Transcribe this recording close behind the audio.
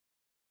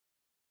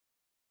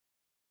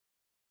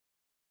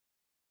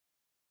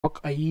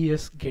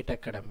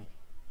Mockiesgateacademy.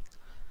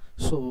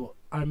 So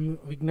I'm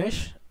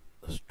Vignesh.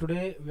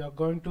 Today we are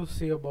going to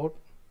see about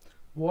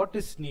what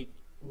is NEET,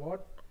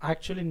 what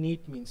actually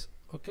NEET means.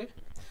 Okay,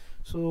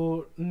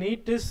 so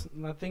NEET is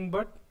nothing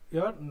but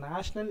your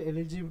national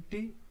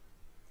eligibility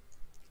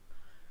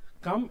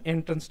come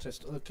entrance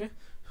test. Okay,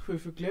 so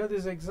if you clear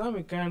this exam,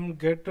 you can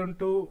get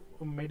into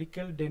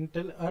medical,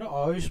 dental, or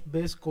Ayush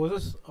based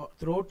courses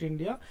throughout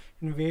India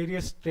in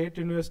various state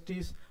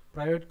universities,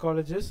 private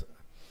colleges.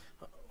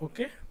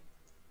 Okay.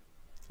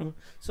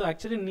 So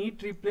actually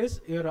NEET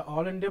replaced your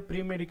all India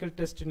pre-medical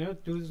test in your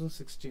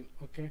 2016.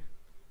 Okay.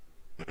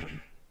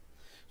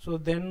 So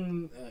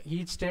then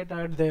each state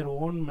had their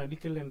own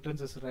medical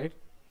entrances, right?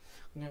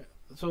 Yeah.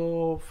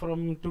 So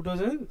from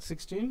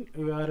 2016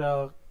 we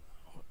are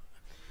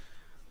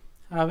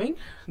having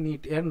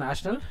NEET, a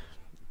national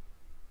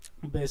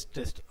based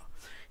test.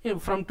 Yeah,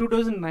 from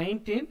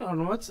 2019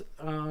 onwards,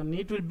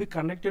 NEET will be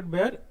conducted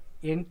by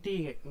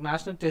NTA,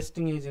 National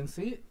Testing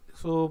Agency.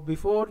 So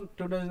before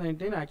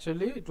 2019,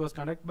 actually it was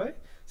conducted by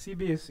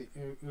CBSE.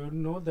 You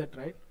know that,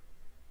 right?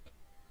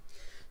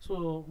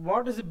 So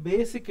what is the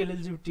basic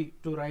eligibility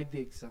to write the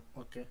exam?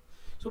 Okay.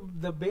 So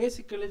the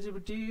basic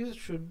eligibility is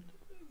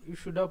you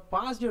should have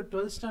passed your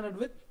 12th standard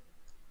with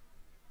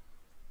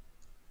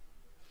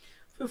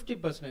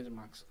 50%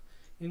 marks.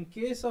 In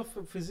case of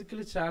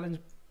physically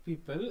challenged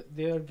people,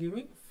 they are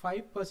giving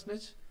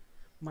 5%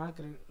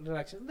 mark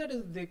reduction. That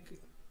is, they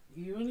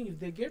even if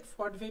they get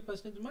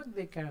 45% mark,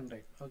 they can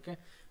write. Okay.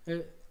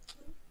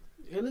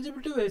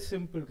 Eligibility is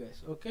simple,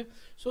 guys. Okay.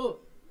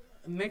 So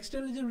next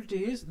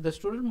eligibility is the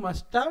student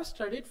must have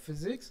studied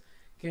physics,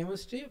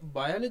 chemistry,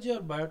 biology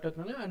or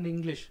biotechnology and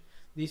English.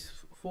 These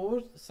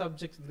 4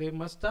 subjects, they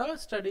must have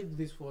studied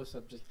these 4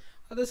 subjects.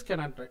 Others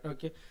cannot write.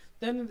 Okay.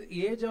 Then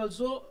the age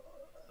also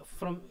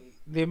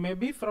they may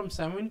be from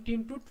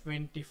 17 to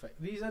 25.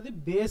 These are the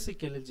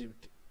basic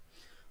eligibility.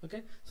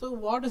 Okay. So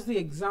what is the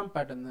exam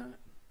pattern?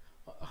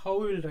 How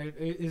we will write?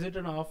 Is it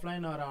an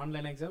offline or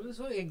online exam?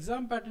 So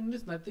exam pattern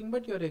is nothing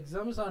but your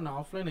exams are an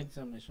offline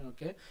examination.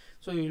 Okay.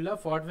 So you will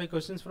have 45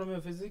 questions from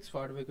your physics,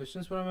 45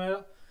 questions from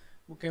your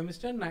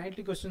chemistry and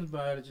 90 questions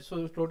biology.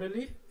 So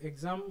totally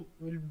exam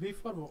will be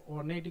for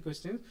 180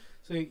 questions.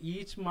 So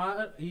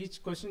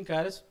each question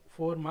carries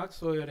 4 marks.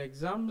 So your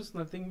exam is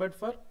nothing but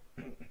for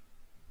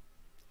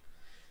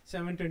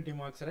 720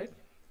 marks, right?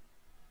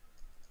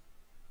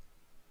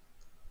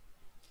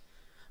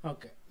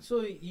 Okay,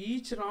 so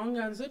each wrong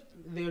answer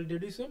they will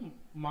deduce a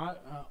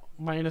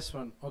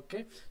 -1.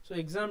 Okay, so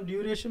exam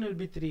duration will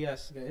be 3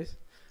 hours, guys.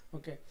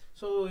 Okay,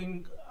 so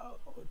in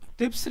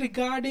tips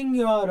regarding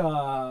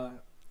your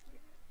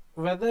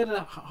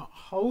whether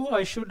how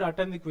I should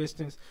attend the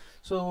questions.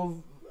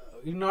 So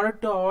in order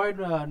to avoid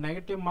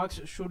negative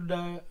marks, should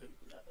I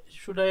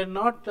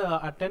not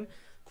attend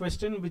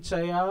question which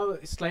I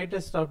have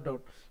slightest of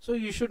doubt? So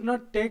you should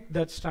not take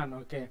that stand.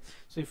 Okay,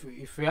 so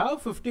if you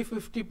have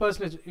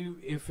 50-50%,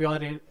 if you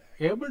are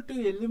able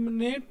to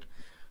eliminate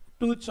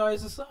 2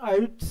 choices, I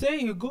would say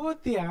you go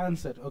with the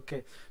answer.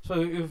 Okay,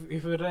 so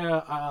if you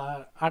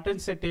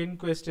attend say 10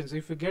 questions,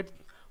 if you get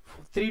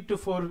 3 to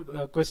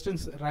 4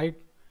 questions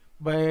right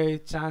by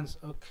chance,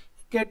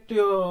 okay,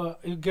 you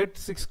get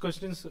 6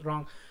 questions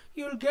wrong,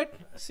 you will get,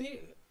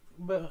 see,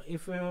 but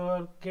if you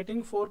are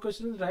getting 4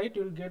 questions right,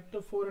 you will get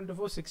 4 into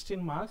 4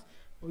 16 marks.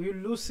 You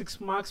will lose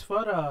 6 marks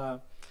for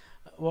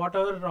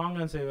whatever wrong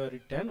answer you have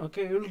written.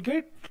 Okay, you will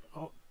get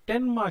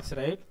 10 marks,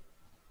 right?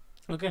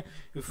 Okay,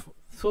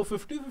 so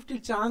 50-50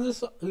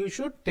 chances you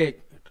should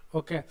take it.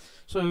 Okay,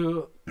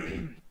 so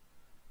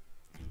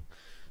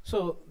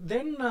so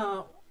then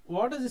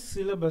what is the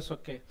syllabus?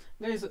 Okay,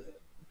 guys,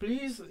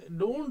 please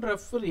don't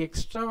refer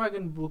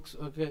extravagant books.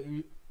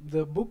 Okay,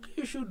 the book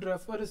you should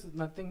refer is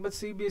nothing but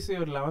CBSE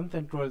or 11th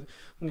and 12th.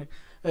 Okay.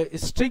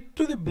 Stick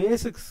to the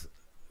basics,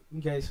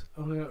 guys.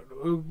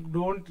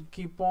 Don't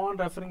keep on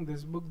referring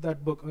this book,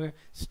 that book. Okay.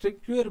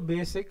 Stick to your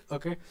basic.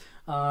 Okay,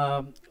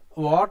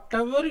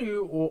 whatever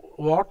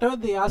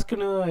they ask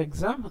in an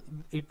exam,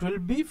 it will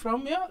be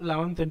from your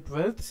 11th and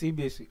 12th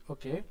CBSE.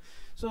 Okay,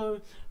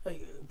 so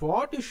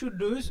what you should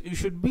do is you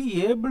should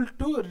be able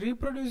to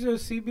reproduce your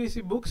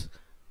CBSE books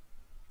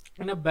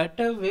in a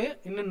better way,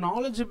 in a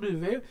knowledgeable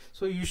way.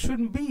 So you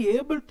should be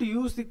able to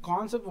use the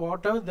concept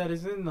whatever there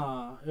is in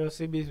your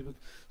CBSE book.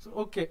 So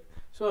okay,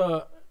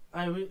 so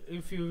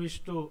if you wish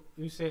to,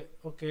 you say,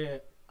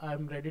 okay,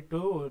 I'm ready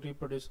to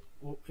reproduce.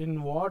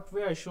 In what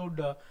way I should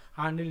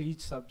handle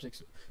each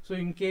subject? So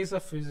in case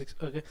of physics,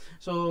 okay,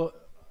 so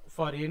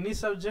for any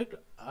subject,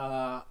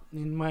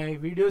 in my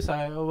videos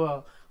I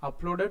have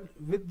uploaded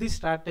with this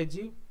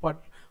strategy,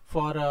 but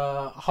for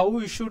how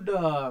we should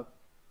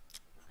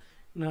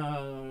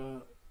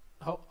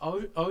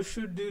how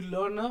should you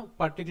learn a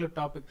particular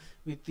topic.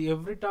 With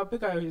every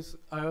topic I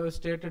have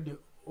stated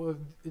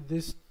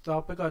this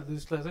topic or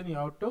this lesson you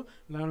have to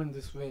learn in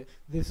this way.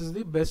 This is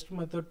the best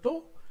method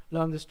to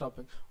learn this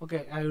topic.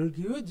 Okay, I will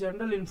give you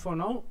general info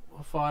now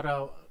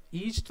for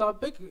each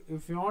topic.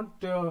 If you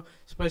want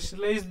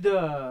specialized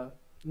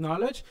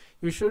knowledge,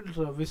 you should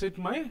visit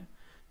my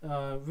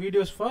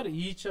videos for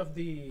each of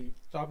the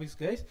topics,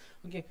 guys.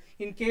 Okay,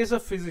 in case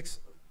of physics,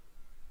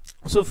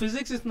 so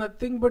physics is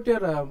nothing but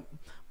your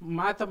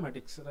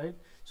mathematics, right?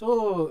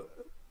 So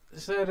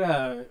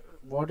sir,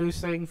 what are you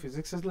saying?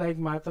 Physics is like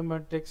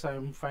mathematics.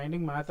 I'm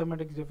finding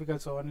mathematics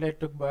difficult, so only I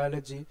took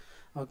biology.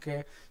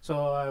 Okay, so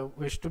I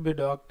wish to be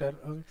doctor.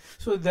 Okay.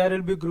 So there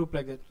will be group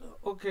like that.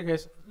 Okay,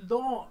 guys,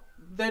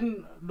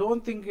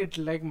 don't think it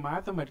like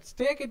mathematics.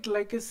 Take it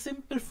like a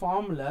simple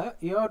formula.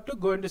 You have to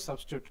go into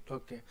substitute.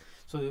 Okay,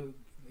 so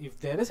if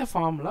there is a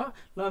formula,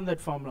 learn that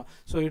formula.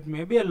 So it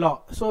may be a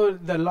law. So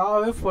the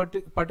law of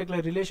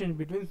particular relation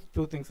between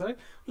two things, right?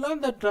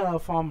 Learn that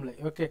formula.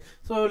 Okay.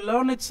 So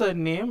learn its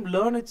name,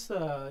 learn its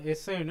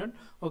SI unit.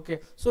 Okay.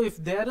 So if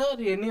there are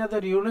any other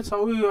units,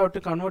 how you have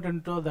to convert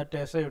into that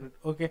SI unit.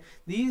 Okay.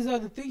 These are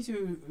the things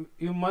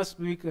you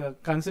must be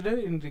consider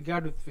in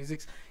regard with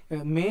physics. A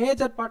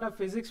major part of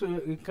physics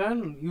you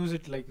can use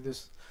it like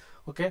this.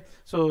 Okay,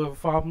 so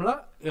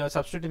formula,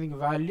 substituting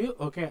value,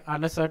 okay,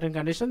 under certain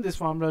condition this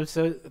formula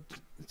will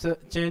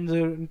change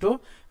into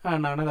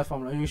another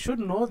formula. You should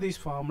know these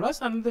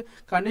formulas and the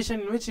condition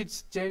in which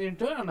it's changed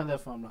into another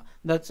formula.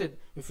 That's it.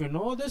 If you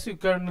know this, you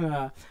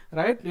can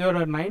write your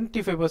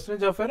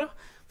 95% of your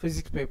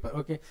physics paper.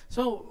 Okay,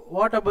 so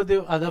what about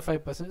the other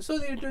 5%? So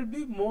it will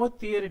be more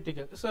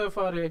theoretical. So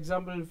for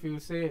example, if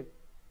you say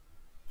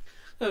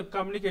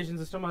communication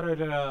system or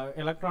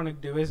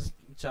electronic device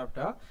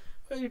chapter,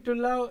 it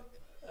will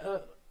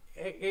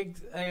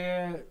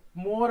have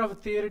more of a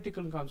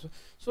theoretical concept.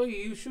 So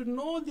you should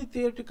know the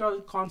theoretical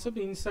concept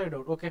inside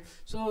out. Okay,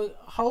 so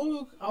how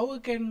you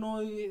can know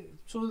it?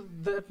 So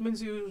that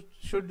means you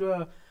should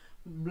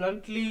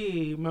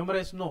bluntly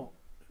memorize. No,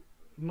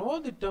 know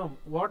the term.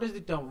 What is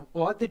the term?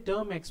 What the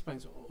term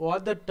explains?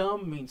 What the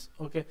term means?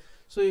 Okay,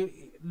 so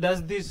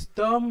does this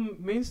term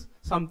means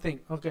something?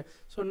 Okay,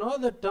 so know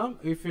the term.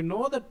 If you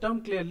know the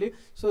term clearly,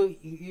 so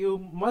you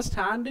must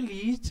handle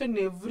each and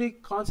every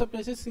concept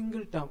as a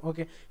single term.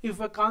 Okay, if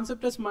a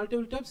concept has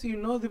multiple terms, you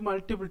know the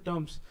multiple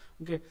terms.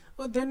 Okay,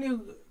 well, then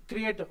you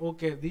create,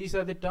 okay, these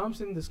are the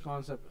terms in this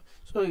concept.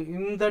 So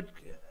in that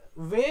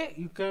way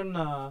you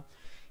can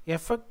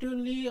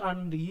effectively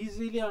and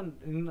easily and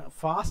in a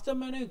faster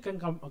manner you can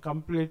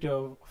complete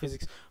your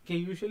physics. Okay,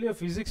 usually your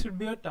physics would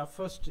be a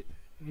toughest.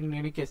 In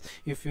any case,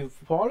 if you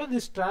follow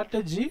this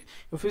strategy,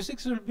 your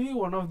physics will be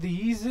one of the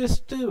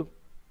easiest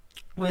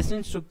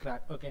questions to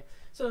crack. Okay,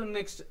 so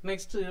next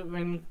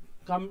when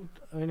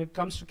it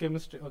comes to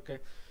chemistry. Okay,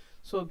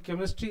 so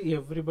chemistry,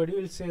 everybody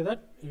will say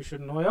that you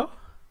should know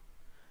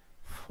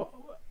your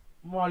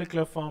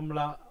molecular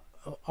formula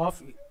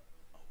of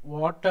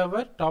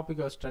whatever topic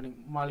you are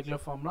studying, molecular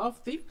formula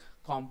of the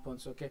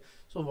compounds. Okay,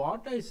 so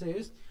what I say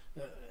is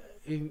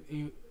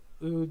you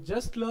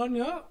just learn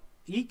your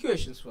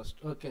equations first.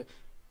 Okay,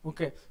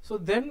 okay, so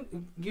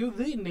then give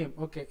the name.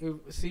 Okay,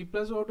 if C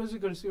plus O2 is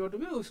equal to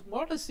CO2,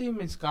 what does C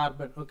means?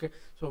 Carbon. Okay,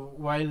 so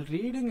while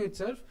reading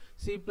itself,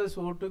 C plus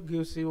O2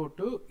 gives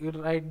CO2, you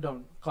write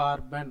down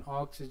carbon,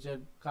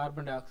 oxygen,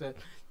 carbon dioxide.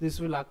 This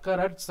will occur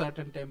at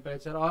certain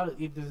temperature or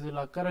this will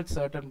occur at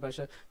certain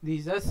pressure.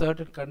 These are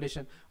certain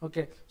condition.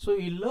 Okay, so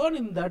you learn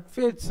in that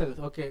way itself.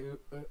 Okay,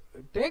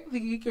 take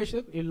the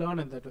equation, you learn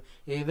in that way.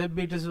 Either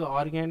be it is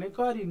organic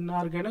or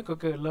inorganic.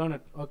 Okay, learn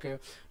it. Okay,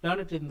 learn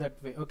it in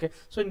that way. Okay,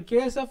 so in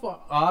case of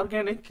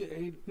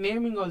organic,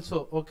 naming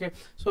also. Okay,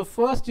 so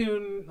first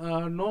you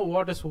know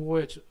what is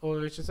OH.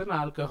 OH is an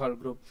alcohol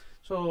group.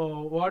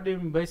 So what do you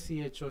mean by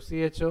CHO?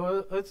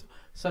 CHO is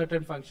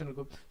certain functional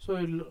group. So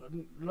you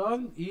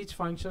learn each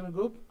functional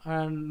group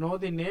and know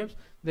the names,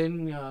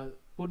 then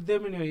put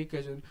them in your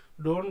equation.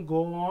 Don't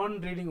go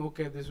on reading,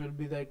 okay, this will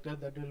be like that,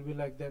 that will be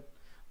like that.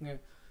 Okay.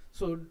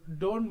 So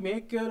don't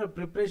make your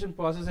preparation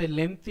process a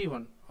lengthy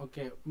one.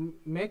 Okay,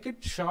 make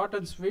it short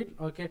and sweet.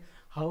 Okay,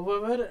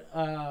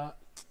 however,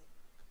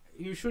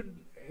 you should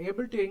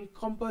able to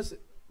encompass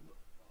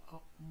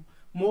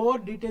more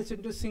details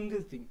into a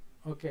single thing.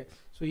 Okay,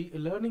 so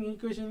learning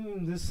equation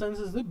in this sense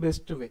is the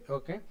best way.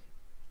 Okay,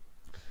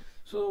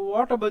 so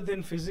what about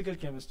then physical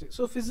chemistry?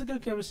 So physical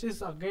chemistry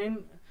is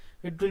again,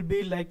 it will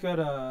be like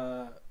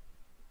your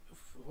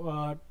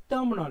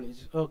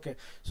terminology. Okay,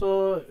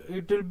 so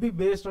it will be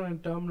based on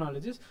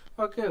terminologies.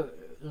 Okay,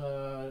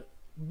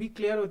 be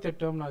clear with your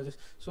terminologies.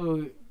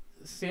 So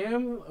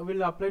same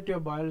will apply to your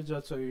biology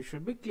also. You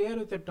should be clear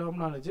with the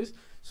terminologies.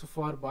 So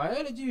for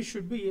biology, you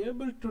should be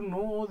able to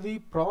know the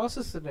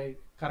process right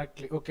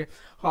correctly. Okay,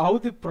 how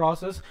the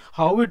process,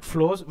 how it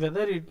flows,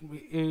 whether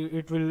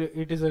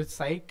it is a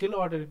cycle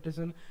or it is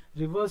a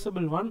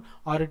reversible one,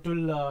 or it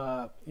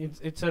will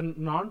it's a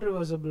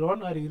non-reversible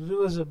one or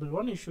irreversible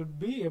one. You should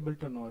be able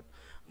to know it.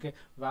 Okay,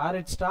 where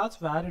it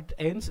starts, where it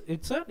ends,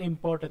 it's an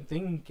important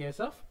thing in case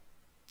of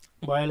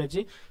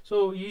biology.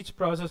 So each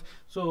process,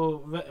 so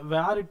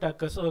where it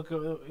occurs.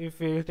 So if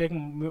you take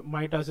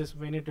mitosis,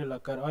 when it will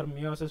occur, or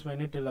meiosis,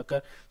 when it will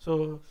occur,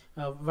 so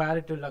where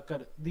it will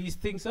occur, these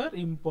things are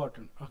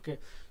important. Okay,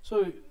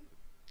 so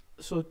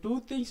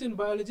two things in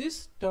biology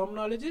is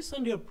terminologies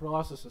and your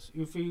processes.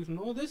 If you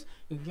know this,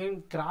 you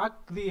can crack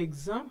the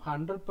exam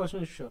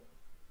 100% sure.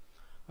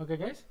 Okay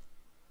guys,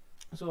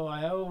 so I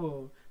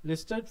have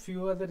listed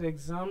few other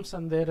exams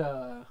and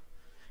their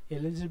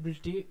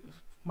eligibility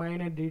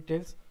minor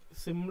details.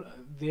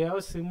 They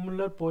have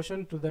similar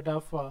portion to that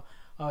of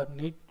our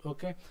NEET.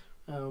 Okay,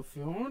 if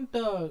you want,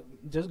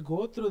 just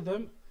go through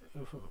them.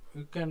 If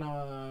you can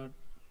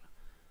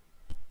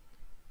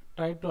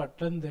try to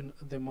attend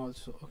them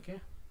also. Okay.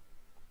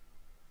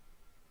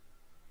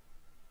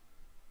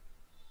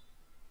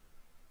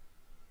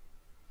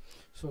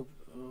 So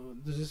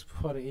this is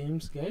for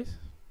AIMS, guys.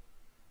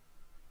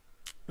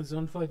 It's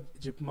not for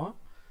JIPMA.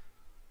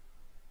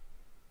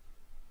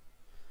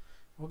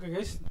 Okay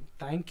guys,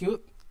 thank you.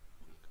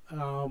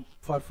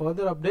 For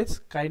further updates,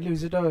 kindly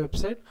visit our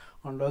website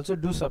and also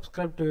do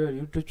subscribe to your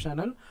YouTube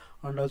channel,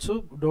 and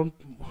also don't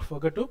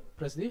forget to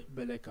press the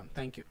bell icon.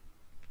 Thank you.